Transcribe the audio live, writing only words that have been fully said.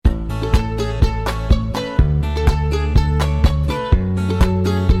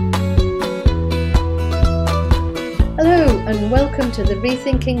and welcome to the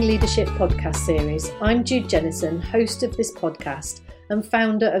Rethinking Leadership podcast series. I'm Jude Jennison, host of this podcast and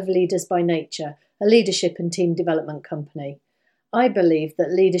founder of Leaders by Nature, a leadership and team development company. I believe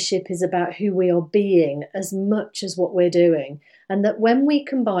that leadership is about who we are being as much as what we're doing, and that when we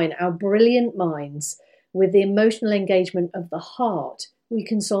combine our brilliant minds with the emotional engagement of the heart, we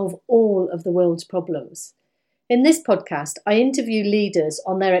can solve all of the world's problems. In this podcast, I interview leaders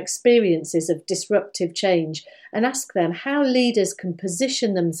on their experiences of disruptive change and ask them how leaders can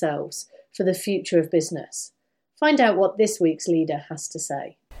position themselves for the future of business. Find out what this week's leader has to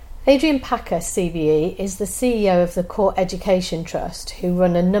say. Adrian Packer CBE is the CEO of the Core Education Trust, who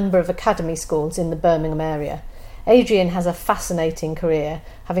run a number of academy schools in the Birmingham area. Adrian has a fascinating career,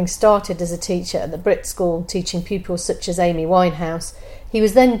 having started as a teacher at the Brit School teaching pupils such as Amy Winehouse. He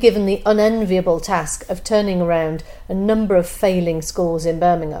was then given the unenviable task of turning around a number of failing schools in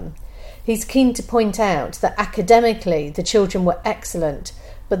Birmingham. He's keen to point out that academically the children were excellent,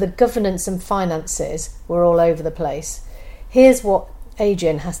 but the governance and finances were all over the place. Here's what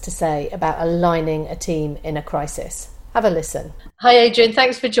Adrian has to say about aligning a team in a crisis. Have a listen. Hi Adrian,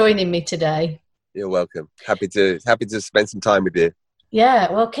 thanks for joining me today. You're welcome. Happy to spend some time with you. Yeah,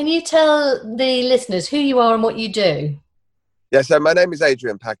 well, can you tell the listeners who you are and what you do? Yeah, so my name is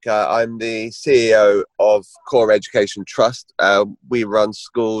Adrian Packer. I'm the CEO of Core Education Trust. We run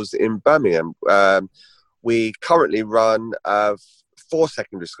schools in Birmingham. We currently run 4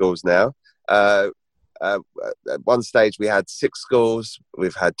 secondary schools now. At one stage we had 6 schools.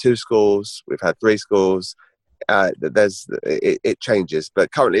 We've had 2 schools. We've had 3 schools. It changes,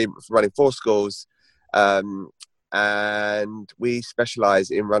 but currently running 4 schools, and we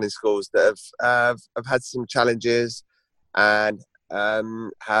specialise in running schools that have had some challenges and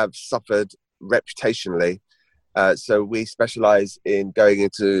have suffered reputationally. So we specialise in going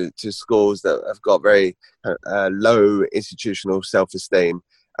into schools that have got very low institutional self-esteem,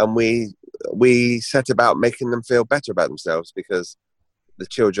 and we set about making them feel better about themselves, because the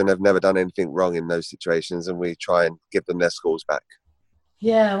children have never done anything wrong in those situations, and we try and give them their schools back.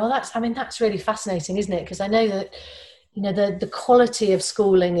 Yeah, well, that's really fascinating, isn't it? Because I know that, you know, the quality of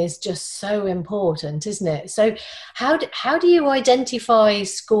schooling is just so important, isn't it? So how do you identify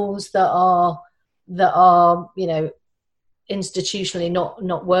schools that are you know, institutionally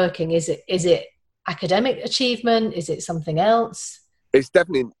not working? Is it academic achievement? Is it something else? It's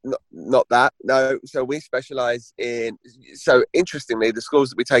definitely not that, no. So we specialise in, so interestingly, the schools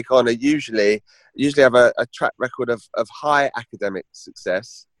that we take on are usually have a track record of high academic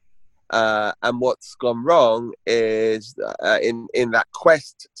success. And what's gone wrong is in that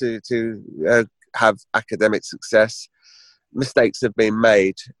quest to have academic success, mistakes have been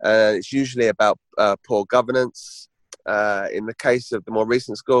made. It's usually about poor governance. In the case of the more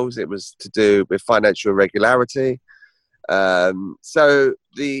recent schools, it was to do with financial irregularity. And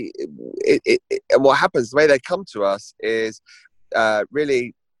what happens, the way they come to us is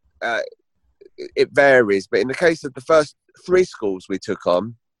really it varies. But in the case of the first 3 schools we took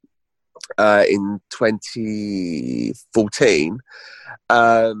on in 2014,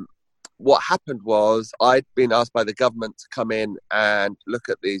 what happened was I'd been asked by the government to come in and look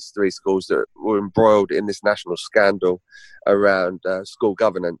at these 3 schools that were embroiled in this national scandal around school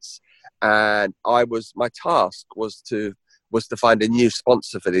governance. And my task was to find a new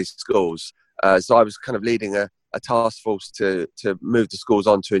sponsor for these schools. So I was kind of leading a task force to move the schools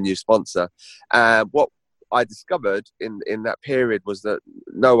on to a new sponsor. And what I discovered in that period was that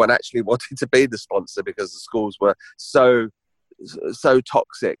no one actually wanted to be the sponsor, because the schools were so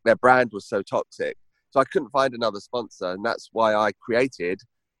toxic. Their brand was so toxic. So I couldn't find another sponsor. And that's why I created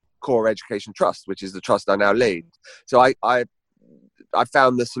Core Education Trust, which is the trust I now lead. So I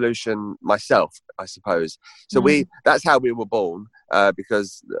found the solution myself, I suppose. So that's how we were born,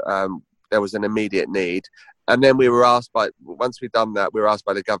 because there was an immediate need. And then once we'd done that, we were asked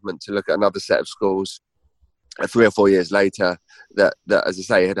by the government to look at another set of schools 3 or 4 years later that as I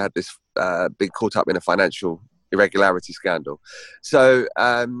say, had this been caught up in a financial irregularity scandal. So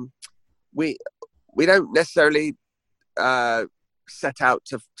we don't necessarily set out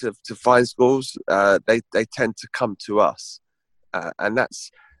to find schools. They tend to come to us. And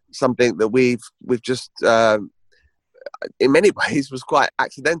that's something that we've just in many ways was quite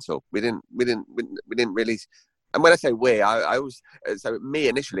accidental. We didn't really. And when I say we, I was, so me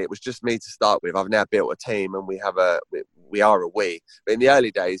initially, it was just me to start with. I've now built a team, and we are a we. But in the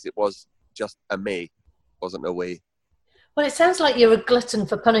early days, it was just a me, it wasn't a we. Well, it sounds like you're a glutton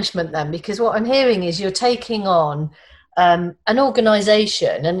for punishment then, because what I'm hearing is you're taking on an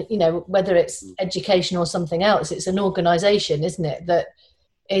organisation, and you know, whether it's education or something else, it's an organisation, isn't it, that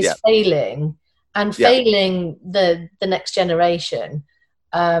is failing, and failing the next generation,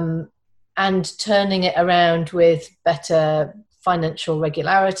 and turning it around with better financial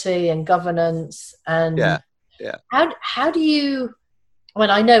regularity and governance. And how do you,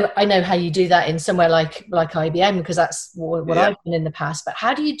 well, I know how you do that in somewhere like IBM, because that's what I've done in the past, but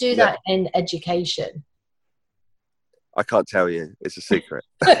how do you do that in education? I can't tell you. It's a secret.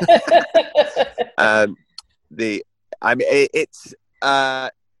 So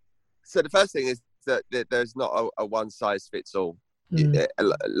the first thing is that there's not a one size fits all.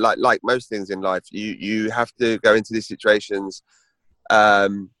 Like most things in life, you have to go into these situations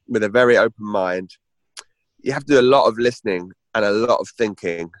with a very open mind. You have to do a lot of listening and a lot of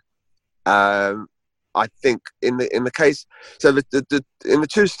thinking. I think in the case, so in the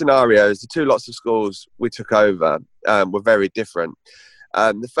two scenarios, the two lots of schools we took over were very different.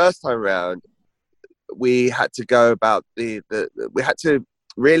 The first time around, we had to go about we had to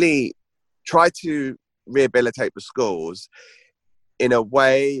really try to rehabilitate the schools in a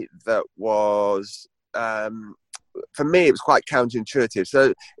way that was, for me, it was quite counterintuitive.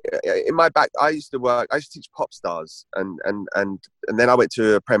 So in my back, I used to teach pop stars, and then I went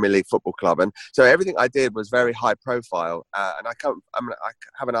to a Premier League football club. And so everything I did was very high profile. And I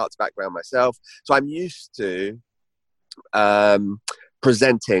have an arts background myself. So I'm used to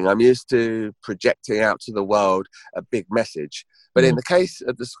presenting. I'm used to projecting out to the world a big message. But in the case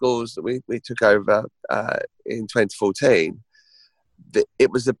of the schools that we took over in 2014,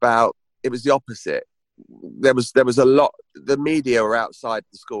 it was the opposite. There was a lot. The media were outside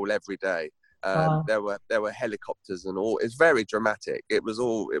the school every day. Wow. There were helicopters and all. It's very dramatic. It was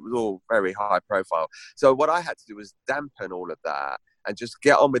all very high profile. So what I had to do was dampen all of that and just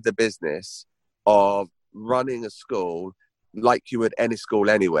get on with the business of running a school like you would any school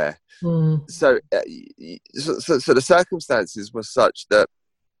anywhere. So the circumstances were such that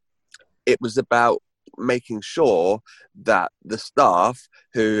it was about making sure that the staff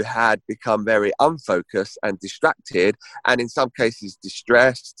who had become very unfocused and distracted, and in some cases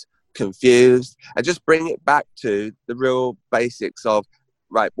distressed, confused, and just bring it back to the real basics of,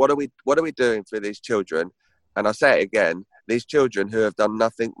 right, what are we doing for these children? And I say it again, these children who have done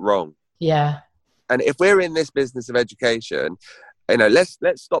nothing wrong. Yeah. And if we're in this business of education, let's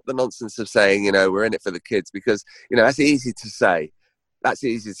stop the nonsense of saying, we're in it for the kids, because, that's easy to say.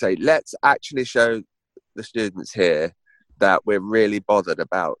 Let's actually show the students here that we're really bothered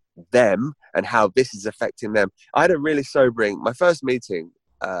about them and how this is affecting them. I had a really sobering, my first meeting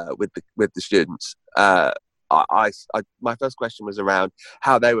with the students. My first question was around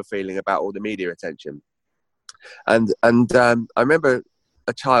how they were feeling about all the media attention. And I remember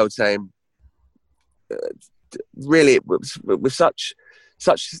a child saying, really with such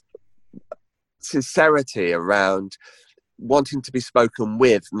sincerity around wanting to be spoken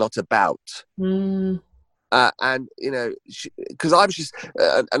with, not about. And because I was just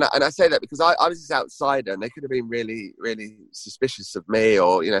and I say that because I was this outsider, and they could have been really, really suspicious of me,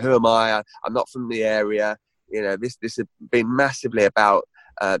 or who am I? I'm not from the area. This had been massively about.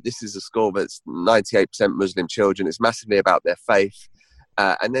 This is a school that's 98% Muslim children. It's massively about their faith.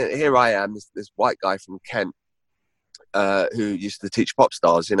 And then here I am, this white guy from Kent, who used to teach pop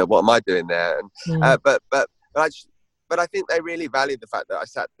stars. What am I doing there? And but I think they really valued the fact that I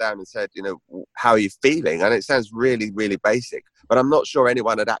sat down and said, how are you feeling? And it sounds really, really basic, but I'm not sure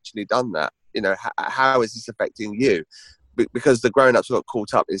anyone had actually done that. How is this affecting you? Because the grown-ups got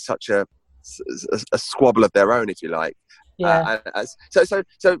caught up in such a squabble of their own, if you like. Yeah. So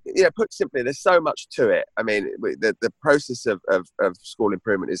put simply, there's so much to it. I mean, the process of school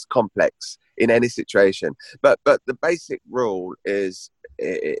improvement is complex in any situation, but the basic rule is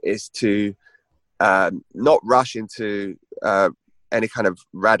to not rush into any kind of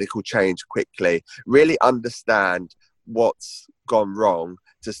radical change quickly. Really understand what's gone wrong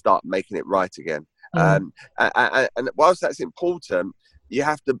to start making it right again. And whilst that's important, you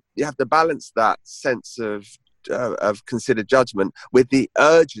have to balance that sense of considered judgment with the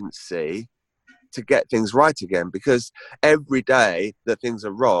urgency to get things right again, because every day that things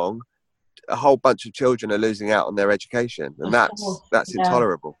are wrong, a whole bunch of children are losing out on their education, and that's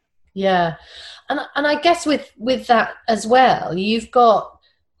intolerable. Yeah. And I guess with that as well, you've got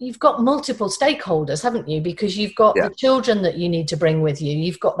multiple stakeholders, haven't you? Because you've got the children that you need to bring with you,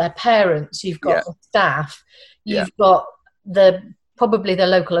 you've got their parents, you've got the staff, you've got probably the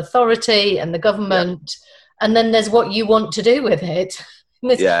local authority and the government, and then there's what you want to do with it.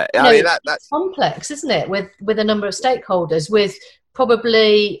 That's complex, isn't it? With a number of stakeholders, with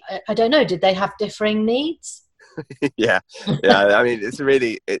probably, I don't know, did they have differing needs? Yeah. I mean, it's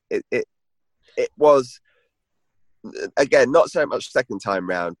really it was again, not so much second time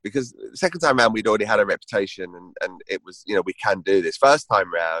round, because second time round we'd already had a reputation, and it was, you know, we can do this. First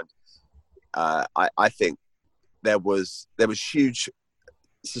time round, I think there was huge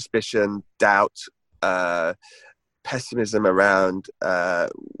suspicion, doubt, pessimism around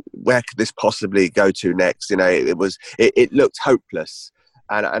where could this possibly go to next. You know, it looked hopeless,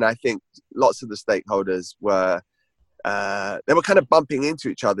 and I think lots of the stakeholders were they were kind of bumping into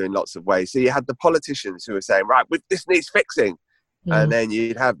each other in lots of ways. So you had the politicians who were saying, right, this needs fixing. And then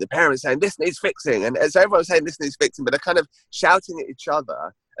you'd have the parents saying, this needs fixing. And so everyone was saying this needs fixing, but they're kind of shouting at each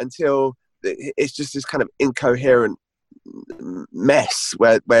other until it's just this kind of incoherent mess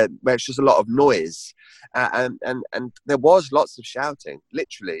where it's just a lot of noise. And there was lots of shouting,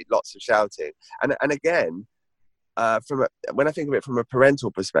 literally lots of shouting. And again, when I think of it from a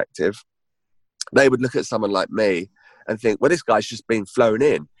parental perspective, they would look at someone like me and think, well, this guy's just been flown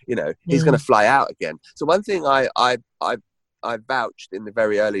in, you know, he's going to fly out again. So one thing I vouched in the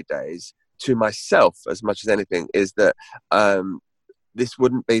very early days to myself as much as anything is that this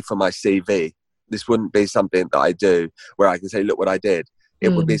wouldn't be for my CV. This wouldn't be something that I do where I can say, look what I did. It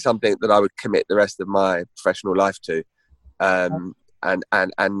would be something that I would commit the rest of my professional life to. And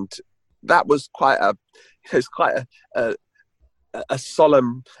that was quite a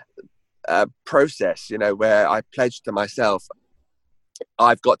solemn process, you know, where I pledged to myself,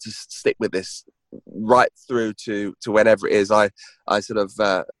 I've got to stick with this right through to whenever it is I sort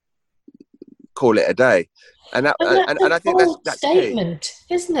of call it a day. And I think that's statement,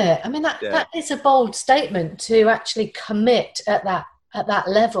 key, isn't it? I mean, that is a bold statement to actually commit at that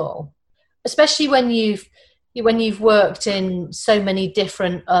level, especially when you've worked in so many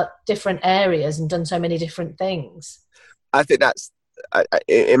different areas and done so many different things. I think that's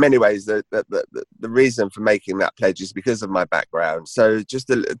in many ways the reason for making that pledge is because of my background. So just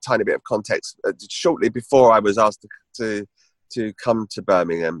a tiny bit of context. Shortly before I was asked to come to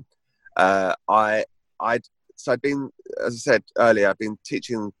Birmingham, I'd been, as I said earlier, I've been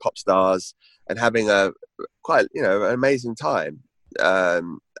teaching pop stars and having an amazing time.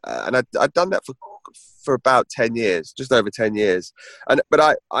 And I'd done that for about 10 years, just over 10 years.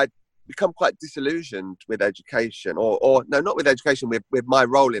 But I'd become quite disillusioned with education, or no, not with education, with my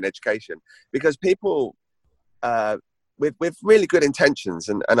role in education, because people with really good intentions,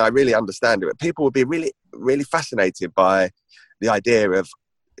 and I really understand it, but people would be really, really fascinated by the idea of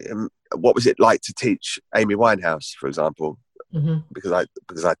what was it like to teach Amy Winehouse, for example, because I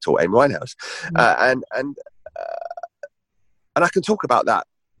taught Amy Winehouse, and I can talk about that.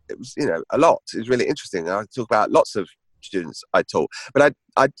 It was, you know, a lot. It was really interesting. I talk about lots of students I taught, but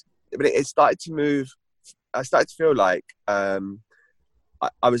it started to move. I started to feel like I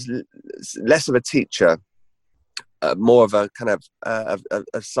was less of a teacher, more of a kind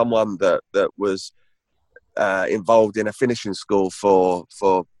of someone that was involved in a finishing school for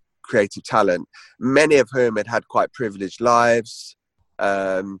creative talent, many of whom had quite privileged lives,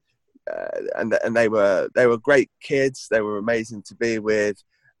 and they were great kids. They were amazing to be with,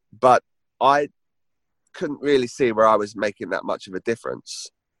 but I couldn't really see where I was making that much of a difference.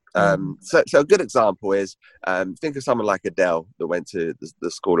 So a good example is think of someone like Adele that went to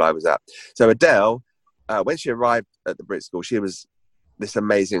the school I was at. So Adele, when she arrived at the Brit School, she was this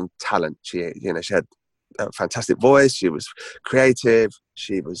amazing talent. She had a fantastic voice. She was creative.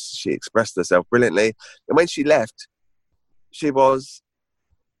 She expressed herself brilliantly. And when she left, she was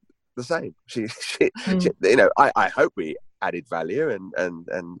the same. She you know, I hope we added value, and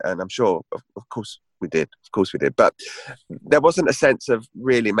I'm sure, of course we did. Of course we did. But there wasn't a sense of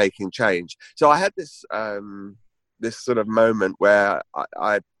really making change. So I had this sort of moment where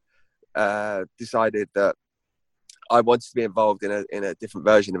I decided that I wanted to be involved in a different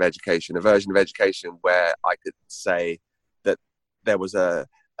version of education, a version of education where I could say that there was a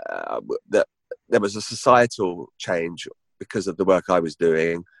societal change because of the work I was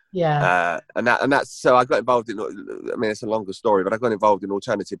doing. Yeah. And that's so I got involved in. I mean, it's a longer story, but I got involved in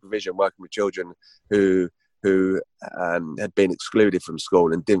alternative provision, working with children who had been excluded from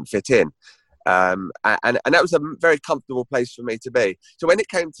school and didn't fit in. And that was a very comfortable place for me to be. So when it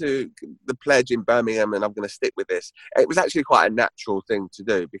came to the pledge in Birmingham, and I'm going to stick with this, it was actually quite a natural thing to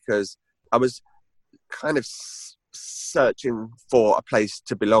do, because I was kind of searching for a place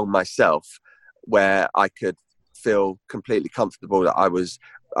to belong myself, where I could feel completely comfortable that I was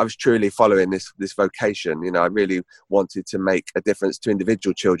truly following this vocation. You know, I really wanted to make a difference to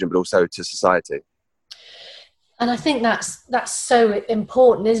individual children, but also to society. And I think that's so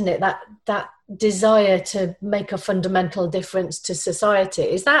important, isn't it? That desire to make a fundamental difference to society.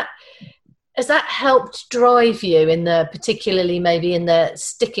 Is that has that helped drive you in the, particularly maybe in the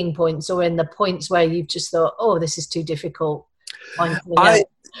sticking points or in the points where you've just thought, oh, this is too difficult?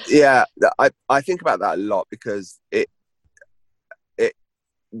 Yeah, I think about that a lot, because it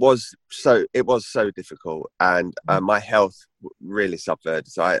was so difficult, and my health really suffered.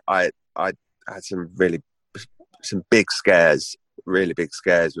 So I had some really big scares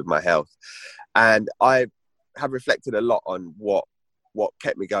with my health, and I have reflected a lot on what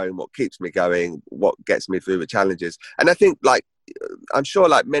kept me going, what keeps me going, what gets me through the challenges. And I think, like, I'm sure,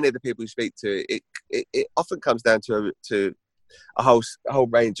 like many of the people you speak to, it often comes down to a whole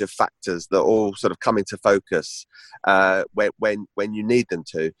range of factors that all sort of come into focus when you need them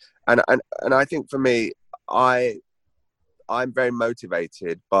to. And I think for me, I'm very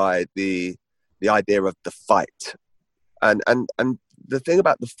motivated by the idea of the fight. And the thing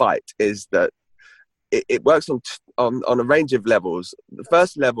about the fight is that it works on a range of levels. The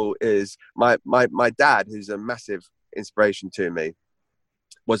first level is my dad, who's a massive inspiration to me,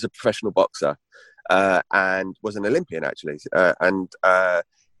 was a professional boxer and was an Olympian, actually.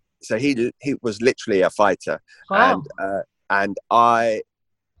 So he was literally a fighter. Wow. And I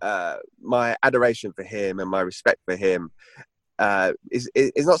my adoration for him and my respect for him is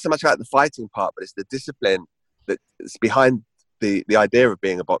not so much about the fighting part, but it's the discipline that's behind the idea of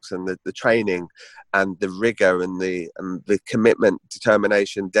being a boxer, and the training and the rigor and the commitment,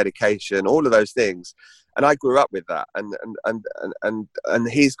 determination, dedication, all of those things. And I grew up with that. And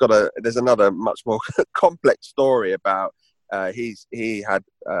he's got there's another much more complex story about he had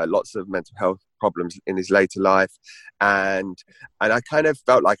lots of mental health problems in his later life, and I kind of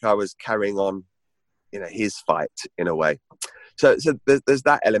felt like I was carrying on, his fight in a way. So there's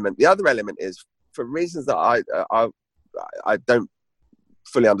that element. The other element is, for reasons that I don't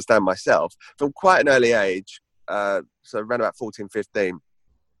fully understand myself, from quite an early age, so around about 14, 15,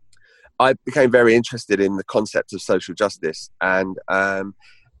 I became very interested in the concept of social justice. And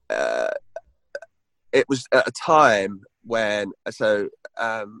it was at a time when, this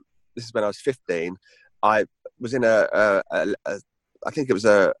is when I was 15, I was in I think it was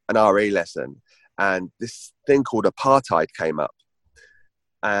an RE lesson, and this thing called apartheid came up.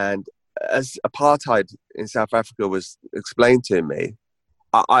 And as apartheid in South Africa was explained to me,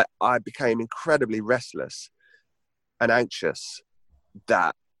 I became incredibly restless and anxious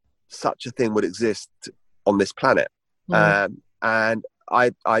that such a thing would exist on this planet. And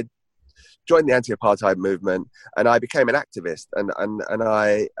I joined the anti-apartheid movement, and I became an activist. And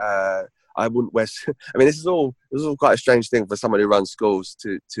I wouldn't wear. I mean, this is all quite a strange thing for someone who runs schools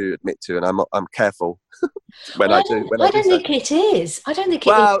to admit to, and I'm careful when I do. I don't think it is. I don't think it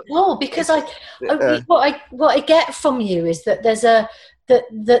is at all, because what I get from you is that there's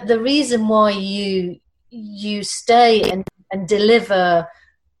the reason why you stay and deliver,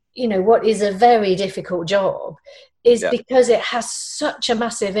 what is a very difficult job, is because it has such a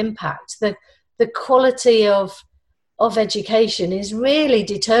massive impact. The quality of education is really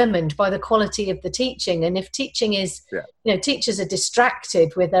determined by the quality of the teaching. And if teaching is, teachers are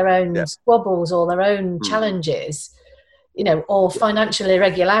distracted with their own squabbles or their own challenges, or financial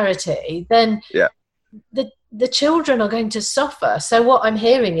irregularity, then the children are going to suffer. So what I'm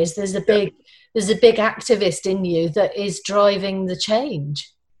hearing is there's a big activist in you that is driving the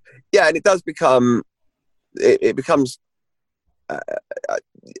change. Yeah, and it does become, it becomes,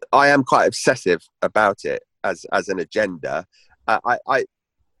 I am quite obsessive about it as an agenda. I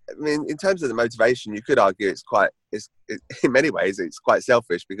mean, in terms of the motivation, you could argue it's in many ways it's quite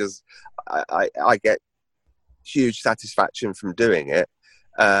selfish, because I get huge satisfaction from doing it,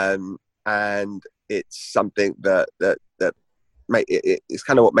 and it's something that it's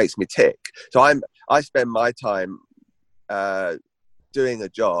kind of what makes me tick. So I spend my time doing a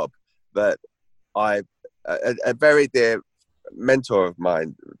job that a very dear mentor of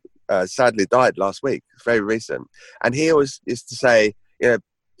mine sadly died last week, very recent, and he always used to say,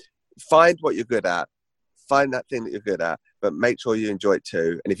 find what you're good at, find that thing that you're good at, but make sure you enjoy it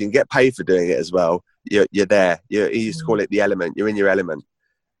too. And if you can get paid for doing it as well, you're there. He used to call it the element. You're in your element.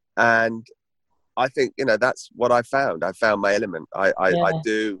 And I think, that's what I found. I found my element. I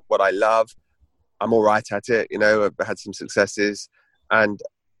do what I love. I'm all right at it. I've had some successes, and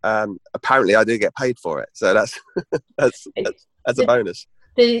apparently I do get paid for it. So that's a bonus.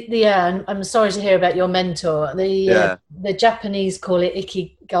 I'm sorry to hear about your mentor. The Japanese call it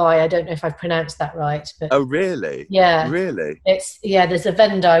ikigai. I don't know if I've pronounced that right. But oh, really? Yeah. Really? It's there's a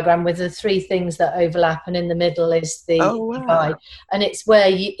Venn diagram with the three things that overlap, and in the middle is the ikigai. And it's where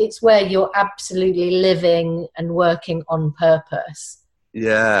you're absolutely living and working on purpose.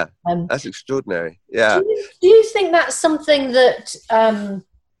 Yeah. That's extraordinary. Yeah. Do you think that's something that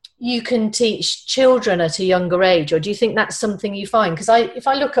you can teach children at a younger age, or do you think that's something you find? Because if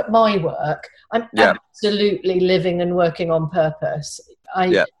I look at my work, I'm absolutely living and working on purpose.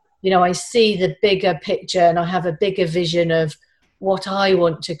 I see the bigger picture, and I have a bigger vision of what I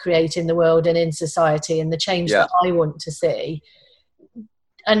want to create in the world and in society, and the change that I want to see.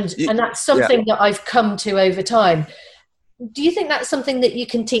 And that's something that I've come to over time. Do you think that's something that you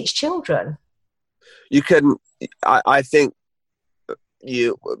can teach children? You can. I think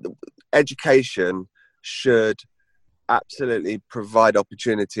education should absolutely provide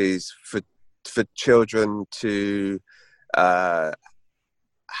opportunities for children to have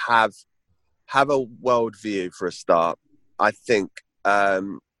a worldview for a start. I think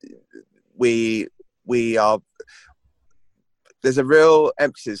we are. There's a real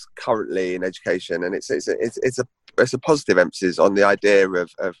emphasis currently in education, and it's a positive emphasis on the idea of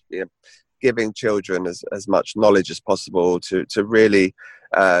giving children as much knowledge as possible to really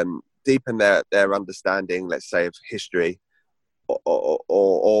deepen their understanding, let's say, of history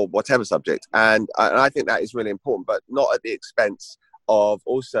or whatever subject. And I think that is really important, but not at the expense of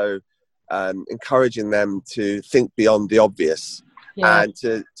also encouraging them to think beyond the obvious and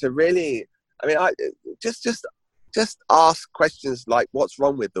to really, just ask questions like, what's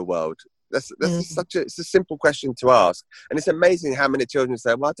wrong with the world? That's it's a simple question to ask, and it's amazing how many children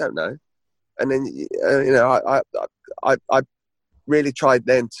say, "Well, I don't know." And then I really tried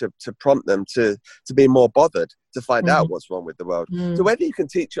then to prompt them to be more bothered to find out what's wrong with the world. So whether you can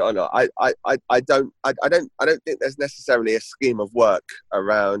teach it or not, I don't think there's necessarily a scheme of work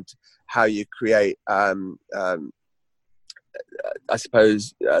around how you create I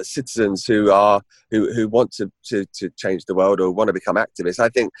suppose citizens who want to change the world or want to become activists. I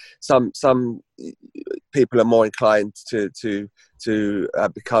think some people are more inclined to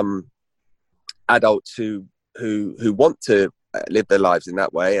become adults who want to live their lives in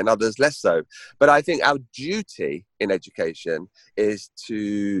that way, and others less so. But I think our duty in education is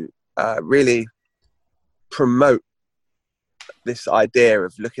to really promote this idea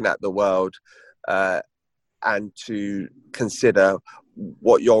of looking at the world and to consider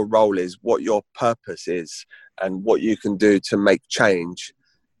what your role is, what your purpose is, and what you can do to make change.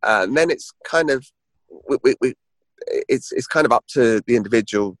 And then it's kind of it's kind of up to the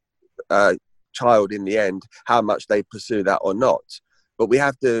individual child in the end how much they pursue that or not. But we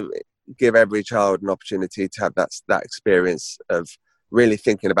have to give every child an opportunity to have that experience of really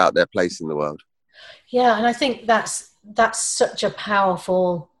thinking about their place in the world. Yeah, and I think that's such a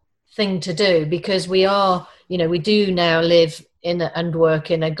powerful thing to do, because we do now live in and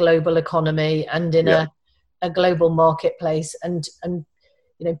work in a global economy and in a global marketplace, and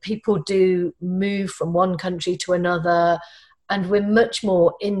people do move from one country to another, and we're much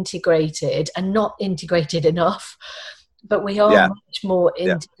more integrated, and not integrated enough, but we are much more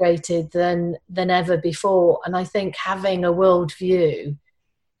integrated than ever before. And I think having a worldview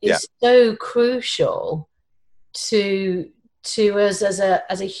is so crucial to us as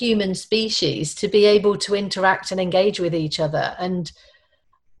a human species, to be able to interact and engage with each other and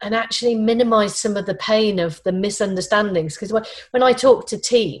actually minimize some of the pain of the misunderstandings. Because when I talk to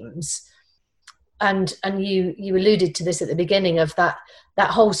teams, and you alluded to this at the beginning, of that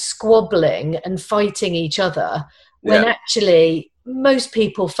whole squabbling and fighting each other, when actually most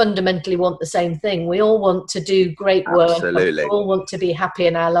people fundamentally want the same thing. We all want to do great work. Absolutely. We all want to be happy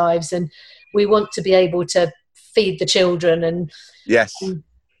in our lives, and we want to be able to feed the children and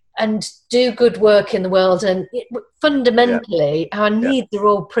do good work in the world. And fundamentally, our needs are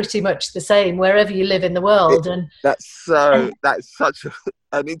all pretty much the same wherever you live in the world. That's such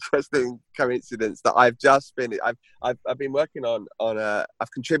an interesting coincidence that I've just finished. I've been working on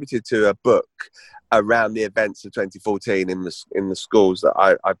I've contributed to a book around the events of 2014 in the schools that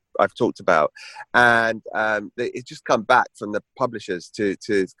I've talked about, and it's just come back from the publishers to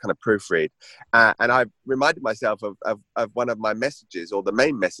kind of proofread, and I've reminded myself of one of my messages, or the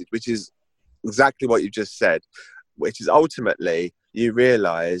main message, which is exactly what you just said, which is ultimately you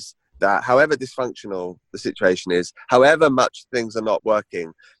realize that however dysfunctional the situation is, however much things are not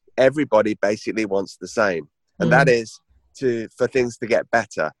working, everybody basically wants the same, and that is for things to get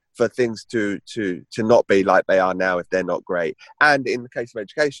better, for things to not be like they are now if they're not great, and in the case of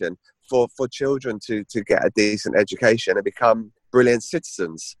education, for children to get a decent education and become brilliant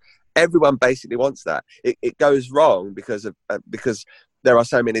citizens. Everyone basically wants that. It goes wrong because there are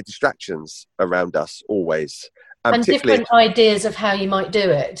so many distractions around us always, and different ideas of how you might do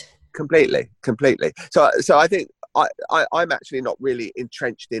it. Completely. So I think I'm actually not really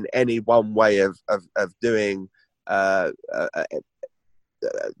entrenched in any one way of doing the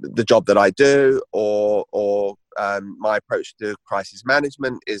job that I do, or my approach to crisis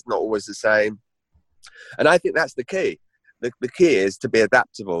management is not always the same. And I think that's the key. The key is to be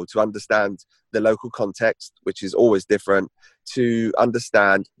adaptable, to understand the local context, which is always different, to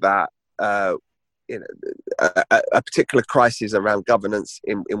understand that a particular crisis around governance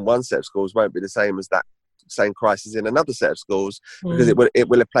in one set of schools won't be the same as that same crisis in another set of schools, because it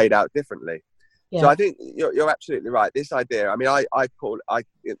will have played out differently. Yeah. So I think you're absolutely right. This idea, I mean,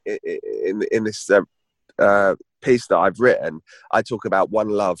 in this piece that I've written, I talk about one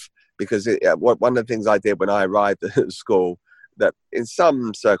love, because one of the things I did when I arrived at school that in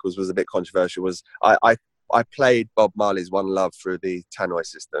some circles was a bit controversial was I played Bob Marley's One Love through the tannoy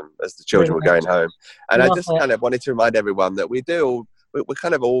system as the children were going home. And I just kind of wanted to remind everyone that we're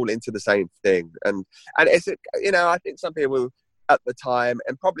kind of all into the same thing. And it's, I think some people at the time,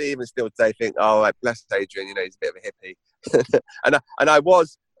 and probably even still today, think, oh, bless Adrian, he's a bit of a hippie. and I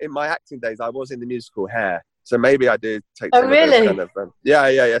was, in my acting days, I was in the musical Hair. So maybe I do take some of those kind of...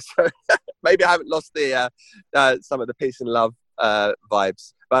 Yeah. So maybe I haven't lost the some of the peace and love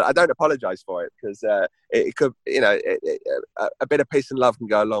vibes, but I don't apologise for it, because it could, a bit of peace and love can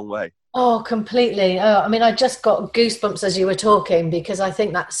go a long way. Oh, completely. I mean, I just got goosebumps as you were talking, because I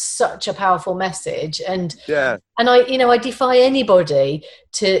think that's such a powerful message. And I defy anybody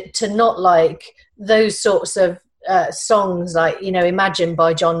to not like those sorts of songs, like Imagine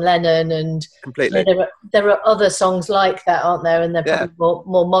by John Lennon, and completely. There are other songs like that, aren't there? And they're probably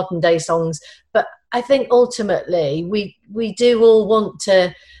more modern day songs. But I think ultimately we do all want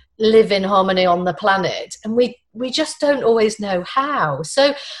to live in harmony on the planet, and we just don't always know how.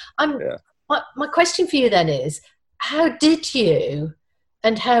 So my question for you then is, how did you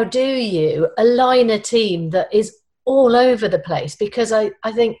and how do you align a team that is all over the place? Because I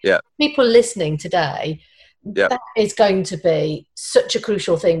think people listening today, that is going to be such a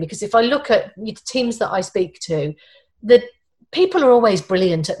crucial thing, because if I look at the teams that I speak to, the people are always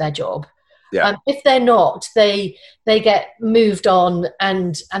brilliant at their job. If they're not, they get moved on,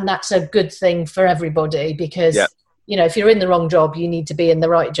 and that's a good thing for everybody, because if you're in the wrong job, you need to be in the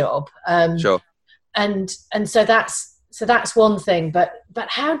right job. Sure. And so that's one thing. But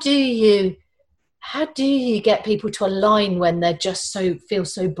how do you get people to align when they're just feel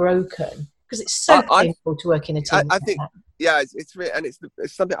so broken? Because it's so painful to work in a team. I think it's really, and it's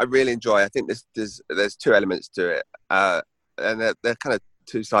something I really enjoy. I think there's two elements to it, and they're kind of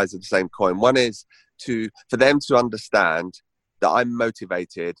two sides of the same coin. One is for them to understand that I'm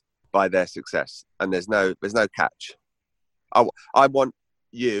motivated by their success, and there's no catch. I want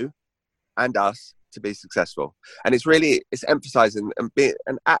you and us to be successful, and it's emphasizing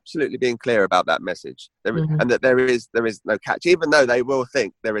and absolutely being clear about that message, and that there is no catch, even though they will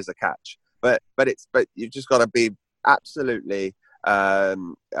think there is a catch. But you've just got to be absolutely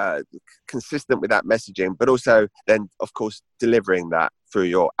consistent with that messaging, but also then, of course, delivering that through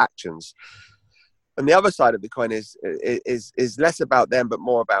your actions. And the other side of the coin is less about them, but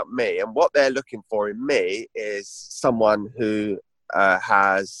more about me. And what they're looking for in me is someone who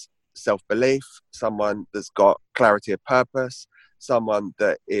has self-belief, someone that's got clarity of purpose, someone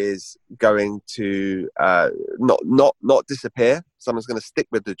that is going to not disappear, someone's going to stick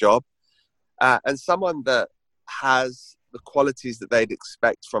with the job, and someone that has the qualities that they'd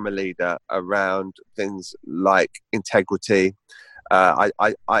expect from a leader around things like integrity.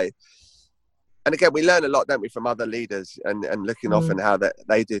 And again, we learn a lot, don't we, from other leaders and looking often how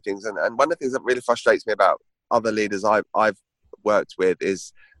they do things. And one of the things that really frustrates me about other leaders I've worked with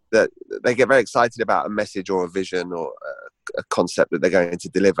is that they get very excited about a message or a vision or a concept that they're going to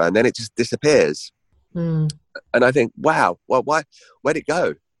deliver, and then it just disappears. And I think, wow, well, where'd it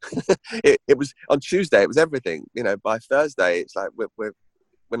go? It was on Tuesday, it was everything. By Thursday, it's like we're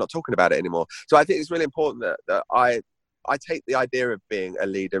not talking about it anymore. So I think it's really important that I take the idea of being a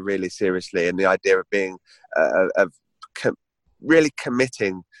leader really seriously, and the idea of being really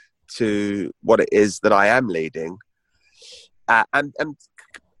committing to what it is that I am leading. And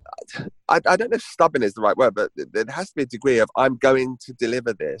I don't know if stubborn is the right word, but there has to be a degree of I'm going to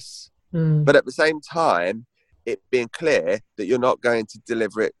deliver this, but at the same time, it being clear that you're not going to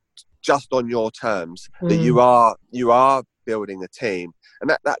deliver it just on your terms, that you are building a team.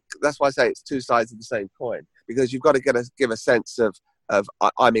 And that's why I say it's two sides of the same coin, because you've got to give a sense of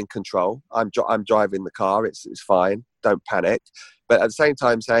I'm in control, I'm driving the car, it's fine, don't panic. But at the same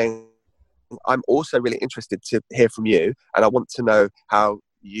time saying, I'm also really interested to hear from you, and I want to know how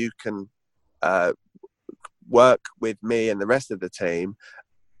you can work with me and the rest of the team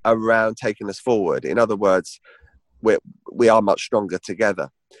around taking us forward. In other words, we are much stronger together.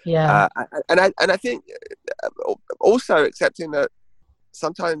 And I think also accepting that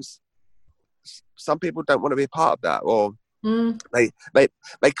sometimes some people don't want to be a part of that, or Mm. they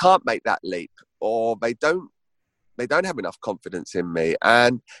can't make that leap, or they don't have enough confidence in me.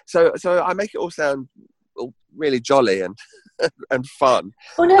 And so I make it all sound really jolly and and fun.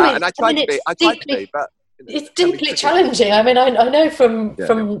 Well, no, And I try to be, but it's deeply challenging. I mean, I know from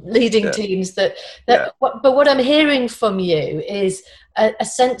leading teams that but what I'm hearing from you is a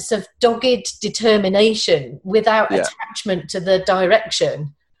sense of dogged determination without attachment to the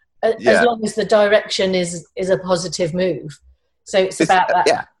direction, as long as the direction is a positive move. So it's about that.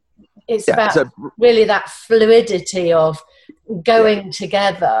 Yeah. It's about really that fluidity of going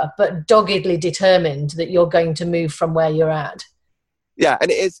together, but doggedly determined that you're going to move from where you're at. Yeah,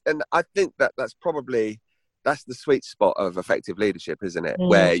 and it is, and I think that's the sweet spot of effective leadership, isn't it?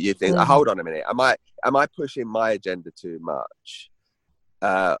 Where you think, hold on a minute, am I pushing my agenda too much,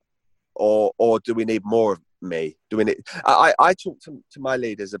 or do we need more of me? Do we need? I talk to my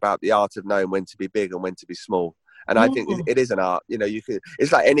leaders about the art of knowing when to be big and when to be small, and I think it is an art. You know,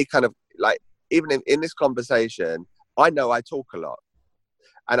 it's like any kind of, like, even in this conversation, I know I talk a lot,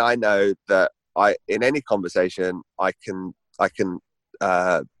 and I know that in any conversation I can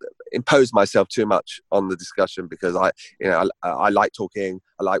impose myself too much on the discussion, because I like talking,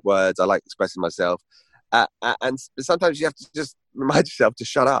 I like words, I like expressing myself, and sometimes you have to just remind yourself to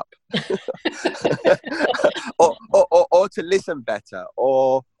shut up, or to listen better,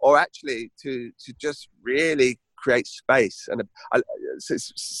 or actually to just really create space. And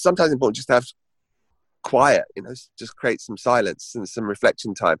it's sometimes important just to have quiet, just create some silence and some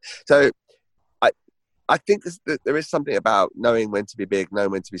reflection time. So I think there is something about knowing when to be big, knowing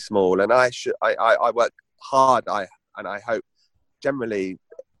when to be small, and I work hard. I hope generally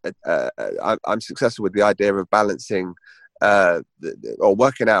I'm successful with the idea of balancing or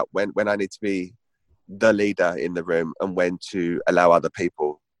working out when I need to be the leader in the room and when to allow other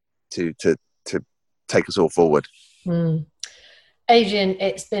people to take us all forward. Adrian,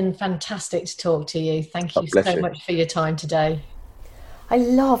 it's been fantastic to talk to you. Thank you so much for your time today. I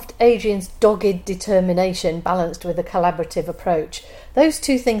loved Adrian's dogged determination balanced with a collaborative approach. Those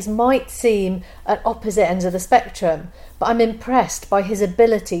two things might seem at opposite ends of the spectrum, but I'm impressed by his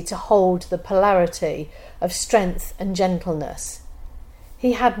ability to hold the polarity of strength and gentleness.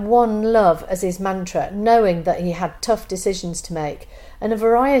 He had one love as his mantra, knowing that he had tough decisions to make and a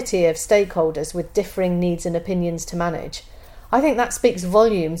variety of stakeholders with differing needs and opinions to manage. I think that speaks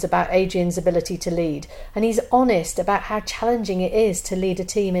volumes about Adrian's ability to lead, and he's honest about how challenging it is to lead a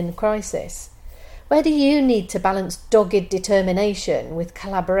team in crisis. Where do you need to balance dogged determination with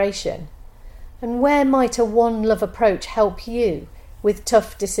collaboration? And where might a one love approach help you with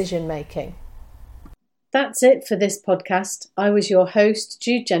tough decision making? That's it for this podcast. I was your host,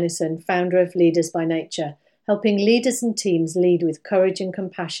 Jude Jennison, founder of Leaders by Nature, helping leaders and teams lead with courage and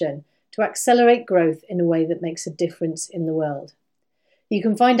compassion to accelerate growth in a way that makes a difference in the world. You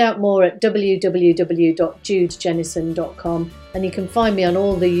can find out more at www.judejennison.com, and you can find me on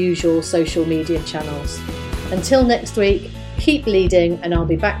all the usual social media channels. Until next week, keep leading, and I'll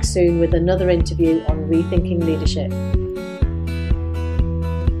be back soon with another interview on rethinking leadership.